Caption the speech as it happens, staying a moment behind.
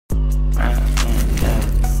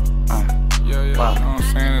fuck. You know what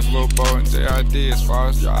I'm saying? It's Lil Bo and JID as far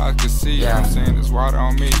as your eyes can see. You know what I'm saying? It's water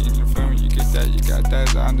on me. You feel me? You get that, you got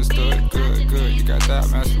that. I understood. Good, good. You got that.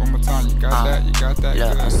 Man, one more time. You got that, you got that.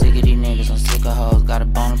 Look, good. I'm sick of these niggas, I'm sick of hoes. Got a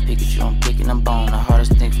bone to pick at you, I'm picking a bone. The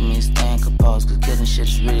hardest thing for me is staying composed, cause killing shit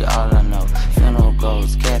is really all I know. Funeral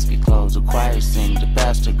goes, casket closed, the choir sing, the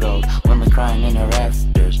pastor goes. Women crying in the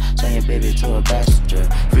rafters, turn your baby to a bastard.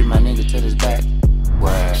 Free my nigga to this back.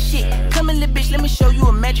 Word. Shit, come in, little bitch, let me show you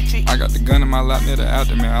a magic trick. I got the gun in my lap near the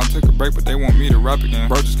afterman. I took a break, but they want me to rap again.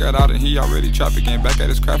 Bro just got out and he already trapped again. Back at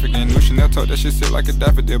his craft again. New Chanel told that shit sit like a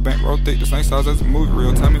daffodil. Bankroll thick, the same size as a movie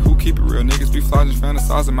reel. Tell me who keep it real. Niggas be fly, just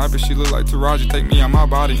fantasizing. My bitch, she look like Taraji. Take me on my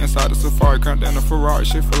body inside the Safari. Cramp down the Ferrari.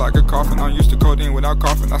 Shit feel like a coffin. I'm used to codeine without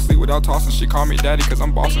coughing. I sleep without tossing. She call me daddy cause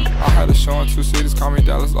I'm bossing. I had a show in 2 cities. Call me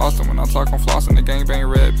Dallas, Austin. When I talk, I'm flossing. The gang bang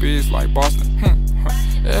red bees like Boston.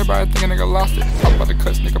 Everybody think a nigga lost it. Talk about the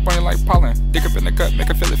cuts, nigga bunny like pollen. Dick up in the gut, make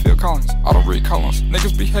a feel it Phil Collins. I don't read columns,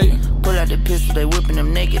 niggas be hating. Pull out the pistol, they whipping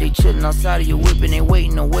them naked. They chillin' outside of your whipping. They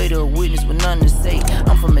waiting no way to a witness with nothing to say.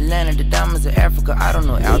 I'm from Atlanta, the diamonds of Africa. I don't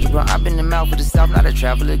know algebra. I've been the mouth of the south, not a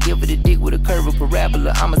traveler. Give it a dick with a curve, a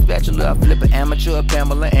parabola. I'm a spatula, I flip an amateur, a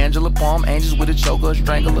Pamela, Angela, Palm, angels with a choker, a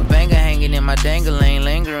strangler. Banger hanging in my dangling,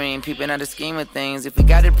 lingering, peeping out the scheme of things. If you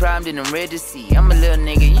got a problem, then I'm ready to see. I'm a little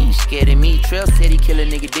nigga, you ain't scared of me. Trail said he kill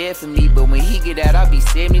a nigga dead for me, but when he get out, I'll be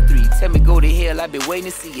 73. Tell me go to hell, I been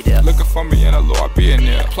waiting to see you there. Looking for me in a low, I be in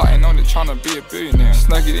there. Plotting on it, tryna be a billionaire.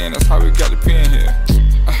 Snuck it in, that's how we got the pen here.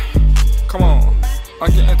 Come on, I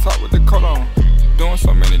get in top with the coat on. Doing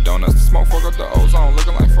so many donuts, the smoke fuck up the ozone.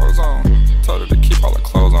 Looking like Frozone. Told her to keep all her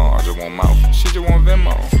clothes on. I just want mouth, she just want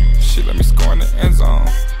Venmo. She let me score in the end zone.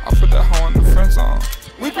 I put that hoe in the friend zone.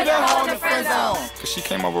 We put that hoe in the friend zone. Cause she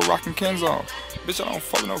came over rockin' Kenzo. Bitch, I don't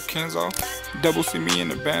fuck with no Kenzo. Double see me in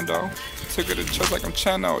the bando. Took her to church like I'm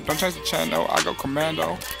Chano. Don't change the channel, I go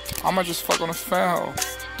commando. I'ma just fuck on a fan hoe.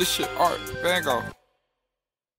 This shit art, Van Gogh.